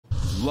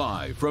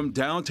Live from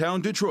downtown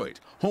Detroit,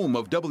 home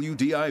of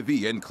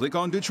WDIV and Click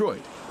on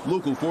Detroit,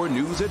 Local 4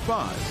 News at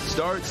 5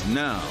 starts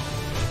now.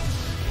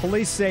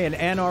 Police say an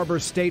Ann Arbor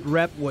state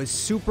rep was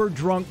super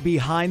drunk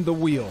behind the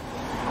wheel.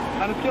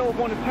 On a scale of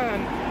 1 to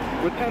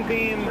 10, with 10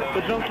 being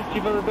the drunkest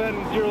you've ever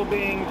been, 0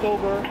 being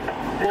sober,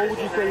 what would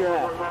you say you're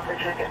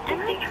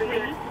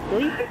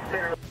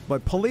at?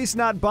 But police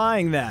not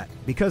buying that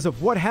because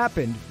of what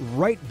happened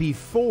right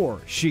before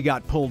she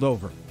got pulled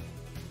over.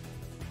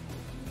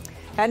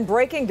 And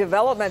breaking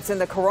developments in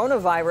the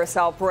coronavirus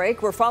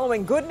outbreak. We're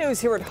following good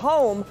news here at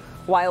home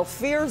while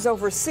fears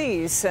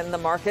overseas send the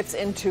markets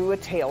into a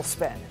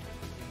tailspin.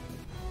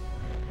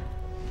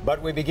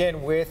 But we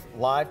begin with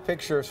live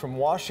pictures from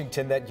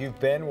Washington that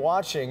you've been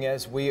watching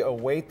as we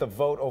await the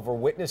vote over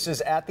witnesses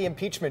at the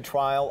impeachment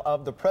trial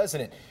of the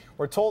president.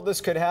 We're told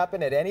this could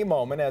happen at any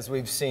moment as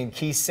we've seen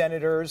key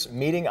senators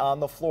meeting on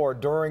the floor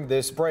during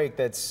this break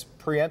that's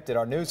preempted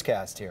our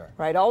newscast here.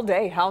 Right, all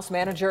day, House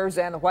managers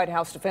and the White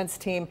House defense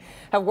team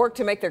have worked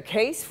to make their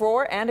case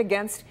for and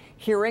against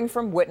hearing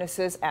from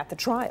witnesses at the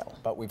trial.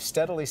 But we've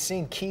steadily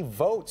seen key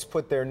votes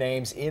put their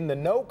names in the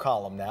no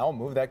column now, a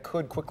move that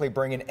could quickly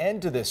bring an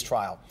end to this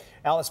trial.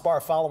 Alice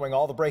Barr following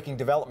all the breaking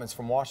developments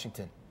from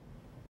Washington.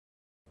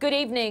 Good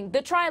evening.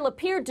 The trial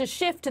appeared to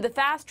shift to the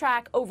fast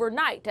track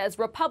overnight as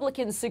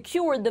Republicans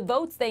secured the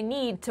votes they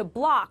need to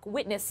block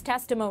witness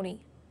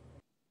testimony.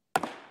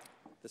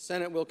 The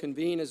Senate will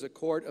convene as a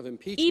court of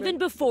impeachment. Even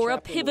before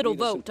a pivotal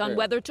vote on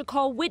whether to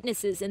call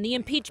witnesses in the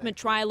impeachment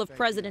trial of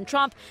President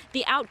Trump,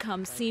 the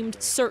outcome seemed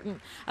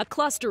certain. A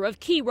cluster of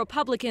key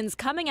Republicans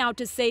coming out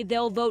to say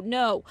they'll vote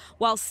no,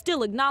 while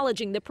still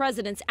acknowledging the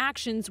president's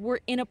actions were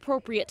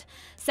inappropriate.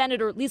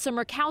 Senator Lisa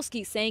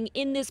Murkowski saying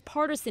in this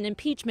partisan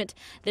impeachment,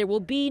 there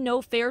will be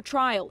no fair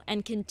trial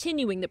and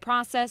continuing the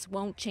process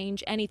won't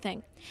change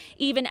anything.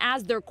 Even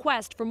as their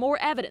quest for more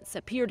evidence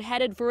appeared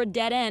headed for a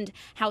dead end,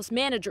 House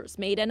managers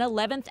made an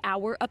 11th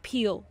hour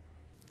appeal.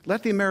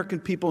 Let the American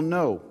people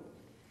know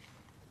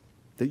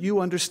that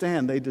you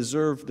understand they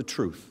deserve the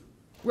truth.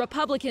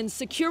 Republicans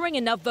securing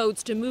enough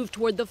votes to move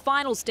toward the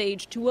final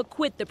stage to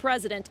acquit the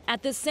president.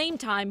 At the same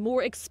time,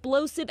 more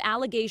explosive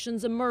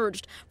allegations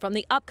emerged from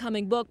the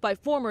upcoming book by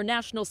former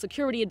National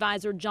Security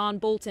Advisor John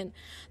Bolton.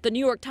 The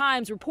New York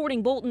Times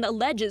reporting Bolton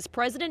alleges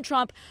President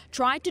Trump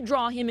tried to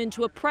draw him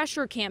into a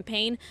pressure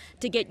campaign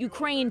to get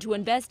Ukraine to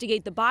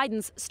investigate the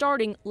Bidens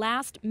starting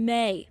last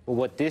May.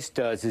 What this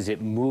does is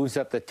it moves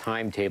up the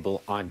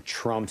timetable on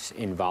Trump's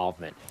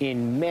involvement.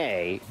 In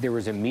May, there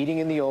was a meeting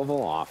in the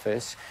Oval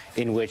Office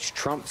in which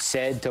Trump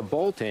said to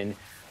Bolton,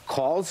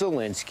 call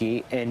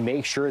Zelensky and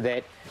make sure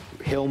that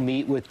he'll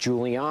meet with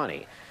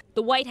Giuliani.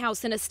 The White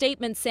House in a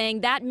statement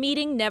saying that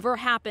meeting never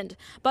happened.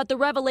 But the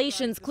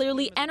revelations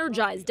clearly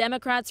energized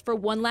Democrats for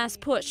one last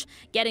push,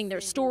 getting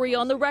their story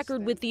on the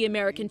record with the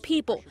American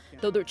people,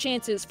 though their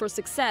chances for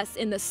success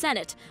in the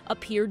Senate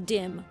appear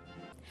dim.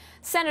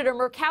 Senator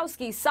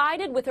Murkowski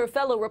sided with her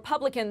fellow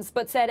Republicans,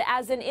 but said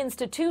as an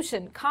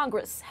institution,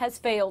 Congress has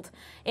failed.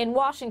 In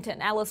Washington,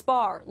 Alice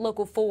Barr,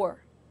 Local 4.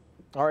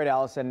 All right,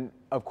 Alice, and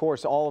of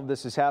course, all of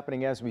this is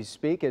happening as we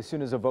speak. As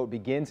soon as a vote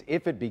begins,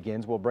 if it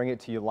begins, we'll bring it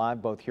to you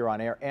live, both here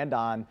on air and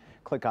on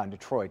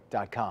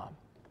clickondetroit.com.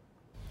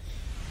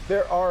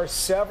 There are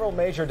several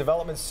major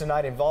developments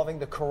tonight involving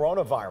the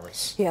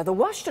coronavirus. Yeah, the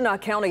Washtenaw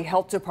County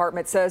Health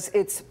Department says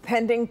its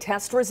pending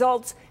test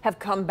results have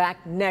come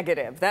back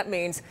negative. That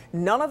means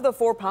none of the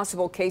 4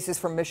 possible cases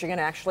from Michigan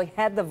actually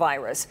had the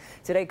virus.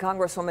 Today,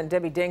 Congresswoman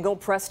Debbie Dingell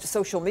pressed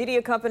social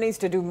media companies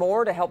to do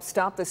more to help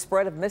stop the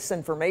spread of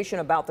misinformation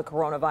about the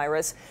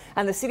coronavirus.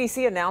 And the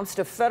CDC announced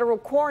a federal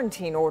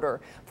quarantine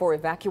order for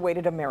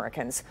evacuated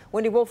Americans.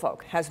 Wendy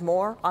Woolfolk has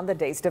more on the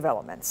day's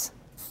developments.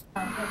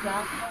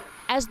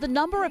 As the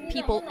number of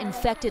people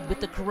infected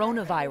with the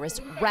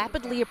coronavirus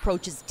rapidly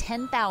approaches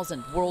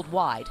 10,000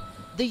 worldwide,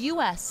 the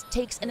U.S.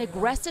 takes an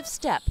aggressive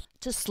step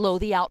to slow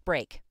the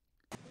outbreak.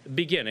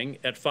 Beginning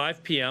at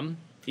 5 p.m.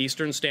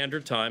 Eastern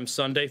Standard Time,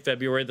 Sunday,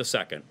 February the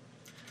 2nd,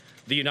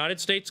 the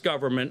United States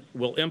government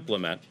will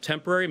implement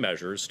temporary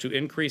measures to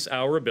increase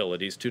our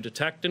abilities to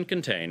detect and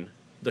contain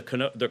the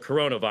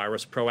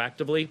coronavirus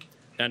proactively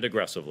and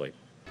aggressively.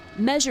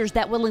 Measures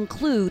that will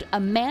include a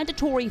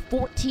mandatory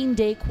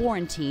 14-day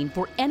quarantine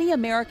for any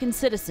American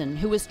citizen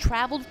who has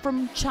traveled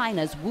from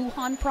China's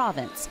Wuhan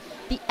province,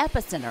 the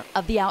epicenter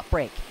of the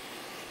outbreak.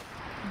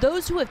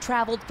 Those who have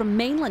traveled from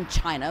mainland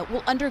China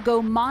will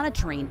undergo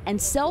monitoring and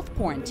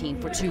self-quarantine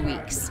for 2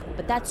 weeks,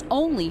 but that's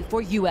only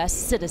for U.S.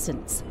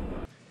 citizens.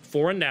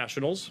 Foreign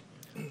nationals,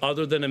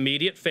 other than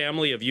immediate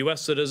family of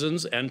U.S.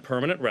 citizens and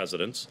permanent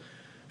residents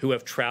who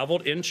have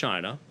traveled in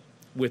China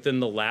within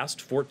the last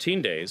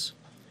 14 days,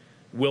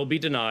 will be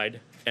denied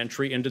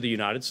entry into the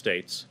United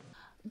States.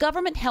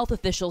 Government health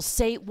officials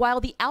say while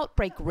the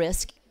outbreak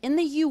risk in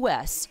the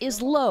U.S. is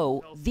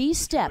low, these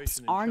steps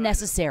are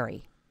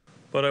necessary.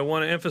 But I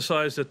want to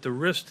emphasize that the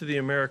risk to the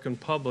American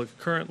public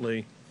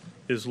currently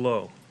is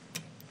low.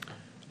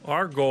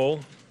 Our goal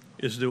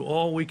is to do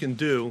all we can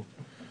do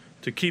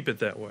to keep it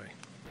that way.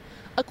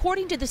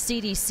 According to the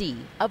CDC,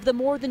 of the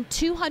more than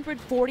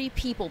 240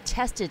 people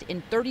tested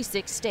in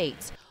 36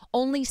 states,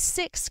 only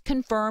 6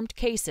 confirmed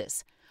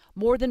cases.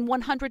 More than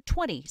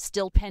 120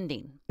 still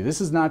pending. This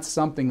is not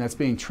something that's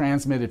being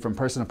transmitted from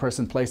person to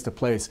person, place to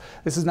place.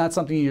 This is not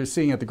something you're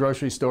seeing at the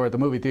grocery store, at the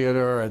movie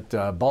theater,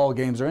 at ball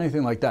games, or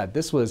anything like that.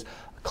 This was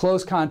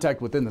close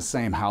contact within the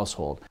same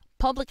household.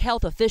 Public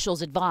health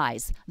officials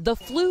advise the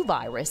flu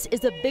virus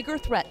is a bigger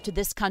threat to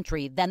this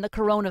country than the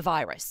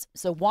coronavirus.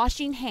 So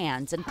washing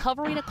hands and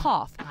covering a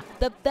cough,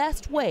 the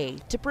best way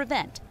to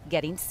prevent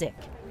getting sick.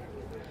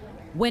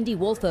 Wendy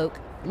Woolfolk,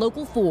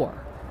 Local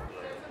 4.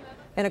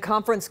 In a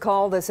conference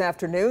call this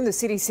afternoon, the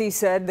CDC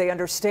said they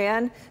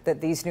understand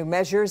that these new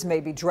measures may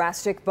be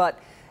drastic, but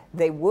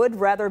they would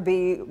rather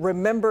be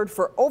remembered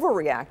for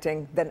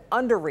overreacting than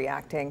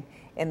underreacting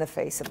in the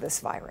face of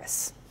this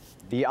virus.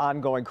 The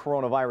ongoing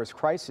coronavirus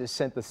crisis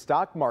sent the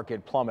stock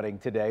market plummeting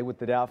today, with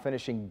the Dow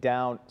finishing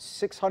down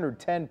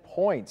 610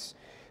 points.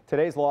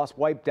 Today's loss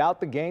wiped out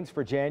the gains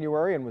for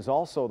January and was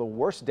also the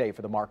worst day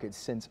for the market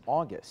since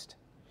August.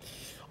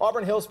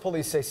 Auburn Hills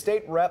police say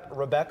State Rep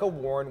Rebecca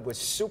Warren was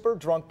super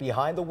drunk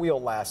behind the wheel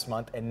last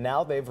month, and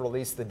now they've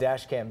released the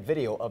dash cam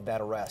video of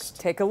that arrest.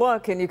 Take a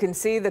look, and you can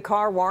see the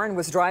car Warren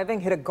was driving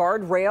hit a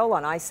guardrail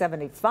on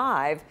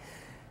I-75.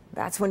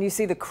 That's when you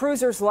see the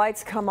cruiser's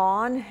lights come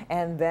on,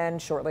 and then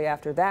shortly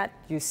after that,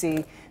 you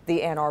see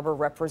the Ann Arbor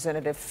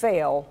representative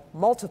fail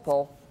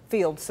multiple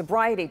field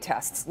sobriety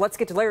tests. Let's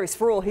get to Larry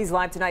Spruill. He's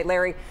live tonight.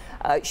 Larry,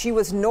 she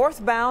was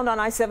northbound on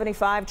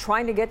I-75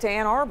 trying to get to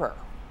Ann Arbor.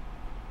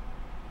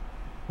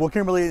 Well,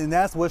 Kimberly, and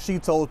that's what she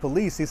told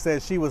police. She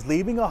said she was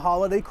leaving a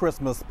holiday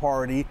Christmas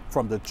party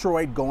from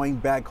Detroit going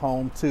back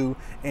home to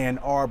Ann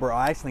Arbor.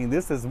 Actually,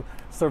 this is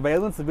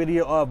surveillance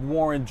video of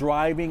Warren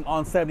driving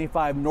on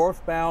 75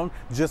 northbound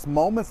just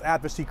moments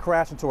after she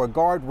crashed into a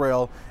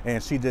guardrail,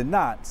 and she did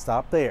not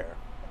stop there.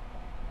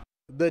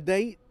 The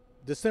date,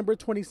 December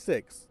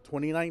 26,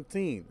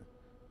 2019.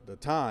 The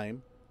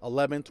time,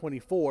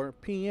 11:24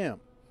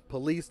 p.m.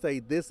 Police say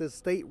this is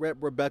State Rep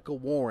Rebecca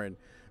Warren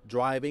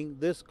driving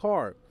this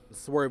car,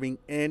 swerving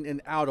in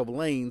and out of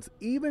lanes,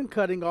 even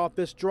cutting off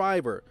this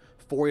driver,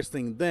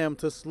 forcing them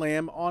to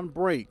slam on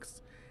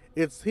brakes.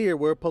 It's here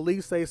where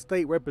police say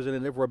State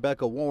Representative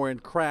Rebecca Warren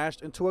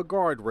crashed into a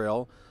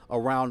guardrail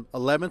around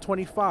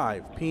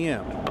 11:25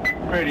 p.m.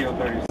 Radio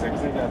 36,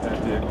 they got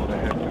that vehicle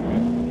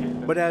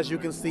there. But as you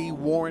can see,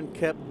 Warren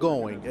kept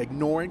going,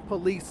 ignoring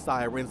police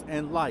sirens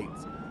and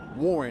lights.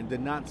 Warren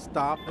did not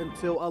stop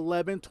until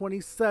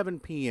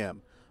 11:27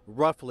 p.m.,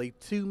 roughly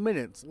 2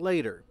 minutes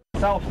later.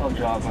 South of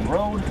Joslin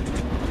Road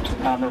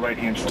on the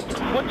right-hand shoulder.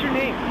 What's your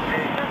name?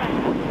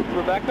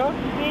 Rebecca?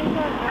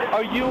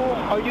 Are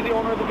you the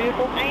owner of the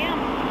vehicle? I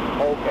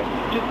am.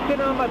 Okay. Just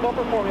sit on my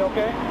bumper for me,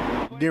 okay?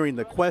 During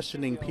the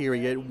questioning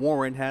period,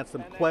 Warren had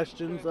some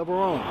questions of her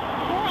own. Who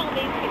are all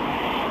these people?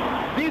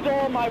 These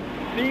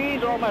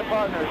are all my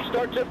partners.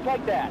 Start just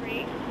like that.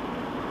 3,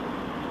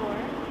 4,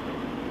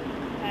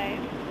 5,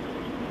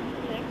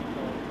 6,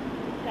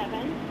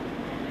 7.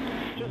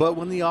 But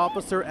when the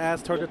officer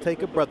asked her to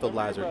take a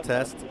breathalyzer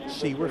test,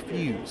 she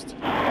refused.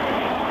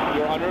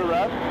 You're under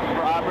arrest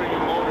for operating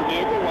a motor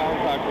vehicle while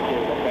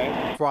intoxicated,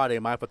 okay? Friday,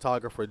 my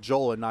photographer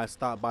Joel and I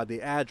stopped by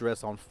the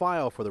address on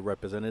file for the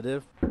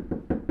representative,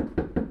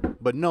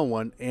 but no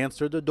one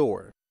answered the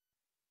door.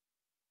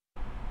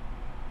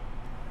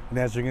 And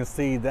as you can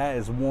see, that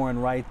is Warren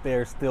right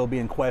there, still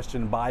being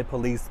questioned by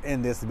police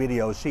in this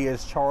video. She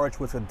is charged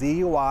with a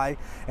DUI,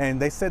 and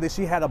they said that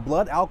she had a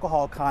blood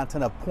alcohol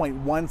content of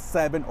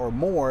 0.17 or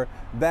more.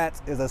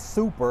 That is a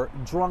super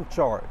drunk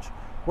charge.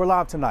 We're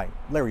live tonight.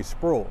 Larry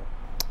Spruill,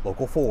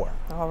 Local 4.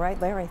 All right,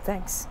 Larry,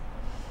 thanks.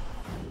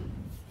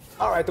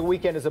 All right, the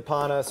weekend is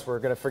upon us. We're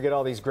going to forget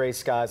all these gray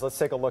skies. Let's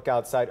take a look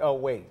outside. Oh,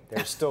 wait,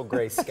 there's still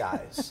gray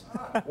skies.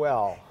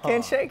 Well,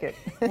 can't shake it.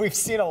 We've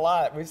seen a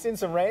lot. We've seen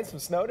some rain, some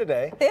snow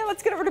today. Yeah,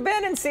 let's get over to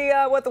Ben and see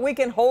what the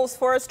weekend holds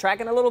for us.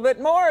 Tracking a little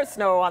bit more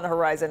snow on the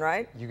horizon,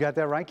 right? You got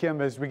that right,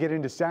 Kim, as we get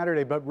into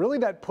Saturday. But really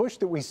that push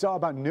that we saw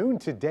about noon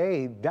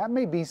today, that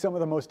may be some of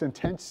the most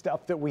intense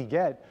stuff that we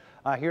get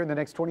here in the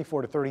next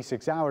 24 to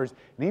 36 hours.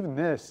 And even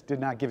this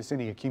did not give us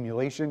any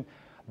accumulation.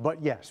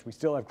 But yes, we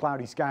still have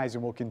cloudy skies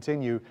and we'll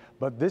continue.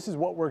 But this is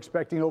what we're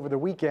expecting over the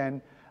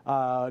weekend.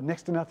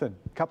 Next to nothing.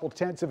 A couple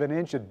tenths of an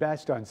inch at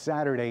best on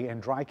Saturday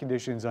and dry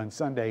conditions on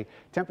Sunday.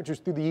 Temperatures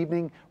through the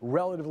evening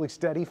relatively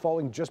steady,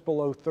 falling just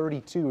below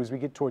 32 as we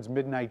get towards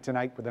midnight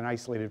tonight with an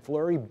isolated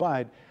flurry.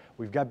 But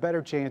we've got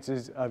better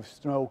chances of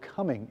snow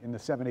coming in the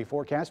 7-day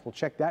forecast. We'll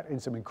check that in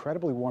some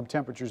incredibly warm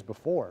temperatures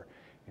before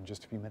in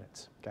just a few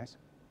minutes. Guys?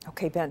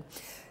 Okay, Ben.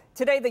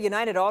 Today, the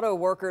United Auto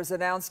Workers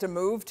announced a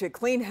move to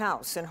clean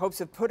house in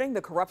hopes of putting the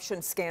corruption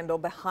scandal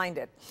behind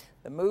it.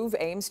 The move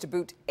aims to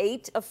boot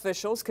 8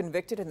 officials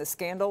convicted in the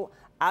scandal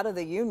out of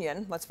the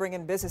union. Let's bring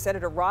in business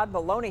editor Rod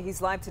Maloney.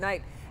 He's live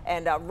tonight.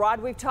 And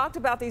Rod, we've talked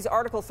about these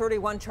Article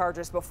 31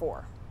 charges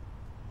before.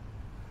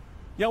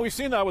 Yeah, we've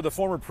seen that with the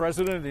former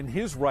president in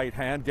his right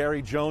hand,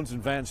 Gary Jones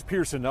and Vance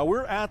Pearson. Now,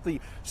 we're at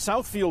the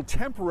Southfield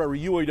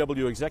temporary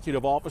UAW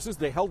executive offices.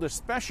 They held a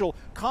special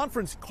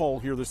conference call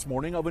here this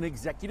morning of an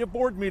executive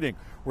board meeting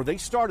where they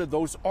started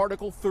those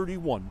Article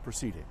 31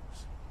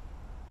 proceedings.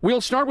 We'll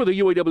start with the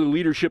UAW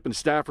leadership and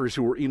staffers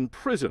who are in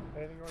prison.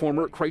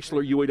 Former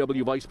Chrysler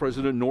UAW Vice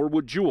President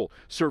Norwood Jewell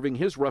serving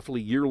his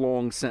roughly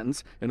year-long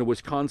sentence in a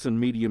Wisconsin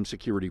medium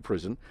security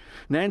prison.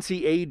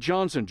 Nancy A.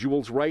 Johnson,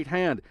 Jewell's right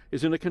hand,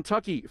 is in a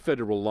Kentucky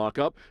federal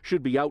lockup,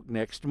 should be out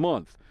next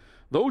month.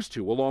 Those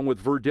two, along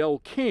with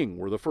Verdell King,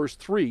 were the first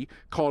three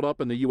caught up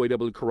in the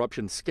UAW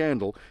corruption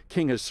scandal.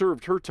 King has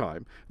served her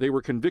time. They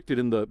were convicted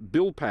in the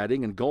bill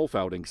padding and golf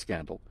outing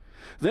scandal.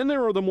 Then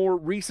there are the more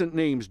recent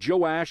names,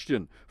 Joe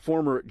Ashton,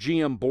 former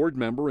GM board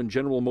member and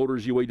General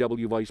Motors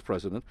UAW vice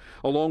president,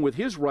 along with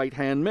his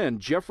right-hand men,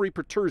 Jeffrey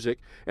Peterzik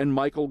and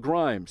Michael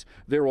Grimes.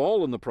 They're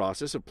all in the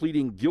process of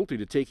pleading guilty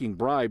to taking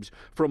bribes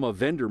from a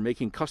vendor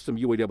making custom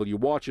UAW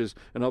watches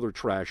and other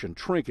trash and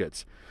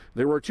trinkets.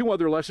 There are two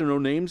other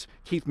lesser-known names,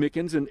 Keith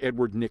Mickens and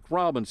Edward Nick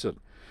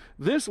Robinson.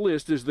 This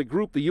list is the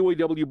group the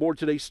UAW board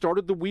today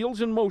started the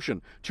wheels in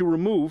motion to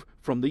remove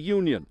from the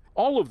union.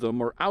 All of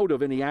them are out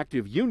of any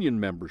active union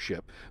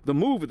membership. The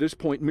move at this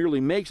point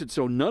merely makes it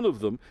so none of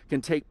them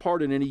can take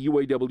part in any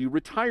UAW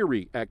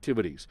retiree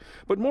activities.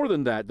 But more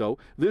than that, though,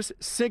 this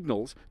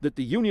signals that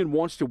the union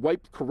wants to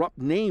wipe corrupt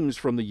names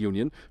from the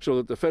union so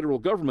that the federal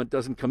government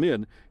doesn't come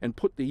in and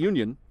put the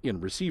union in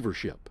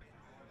receivership.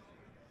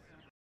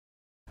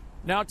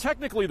 Now,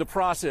 technically, the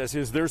process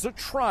is there's a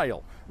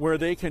trial where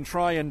they can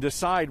try and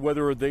decide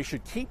whether they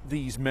should keep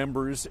these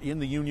members in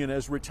the union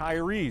as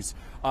retirees.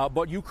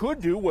 But you could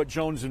do what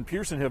Jones and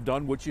Pearson have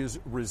done, which is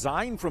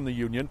resign from the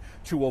union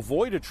to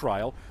avoid a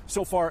trial.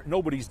 So far,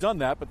 nobody's done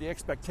that, but the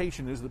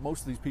expectation is that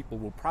most of these people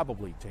will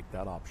probably take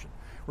that option.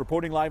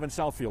 Reporting live in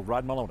Southfield,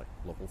 Rod Maloney,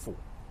 Local 4.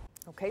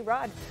 Okay,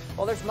 Rod.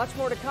 Well, there's much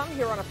more to come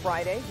here on a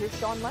Friday. Here's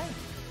Sean Lang.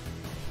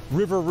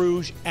 River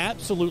Rouge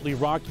absolutely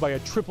rocked by a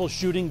triple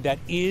shooting that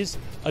is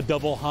a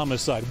double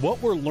homicide.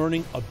 What we're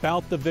learning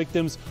about the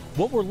victims,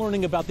 what we're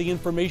learning about the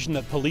information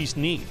that police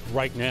need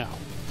right now.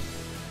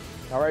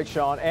 All right,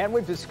 Sean, and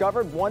we've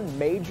discovered one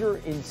major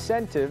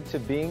incentive to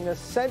being a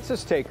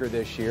census taker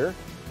this year.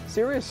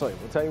 Seriously,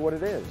 we'll tell you what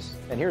it is.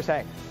 And here's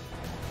Hank.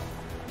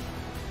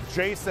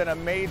 Jason, a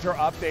major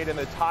update in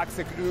the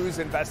toxic ooze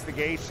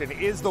investigation.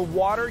 Is the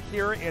water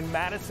here in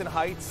Madison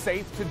Heights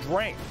safe to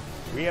drink?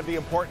 We have the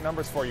important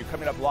numbers for you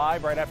coming up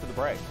live right after the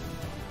break.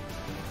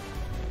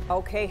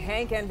 Okay,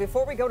 Hank, and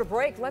before we go to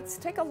break, let's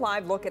take a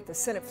live look at the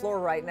Senate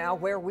floor right now,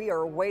 where we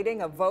are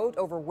awaiting a vote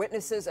over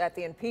witnesses at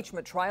the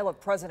impeachment trial of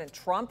President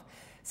Trump.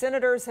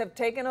 Senators have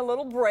taken a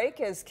little break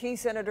as key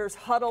senators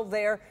huddle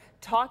there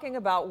talking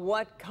about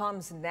what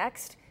comes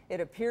next. It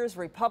appears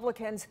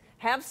Republicans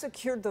have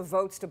secured the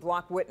votes to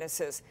block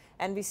witnesses.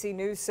 NBC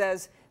News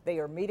says they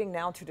are meeting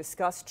now to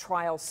discuss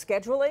trial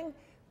scheduling.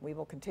 We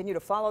will continue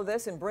to follow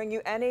this and bring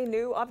you any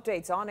new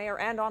updates on air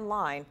and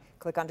online.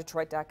 Click on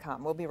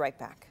Detroit.com. We'll be right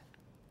back.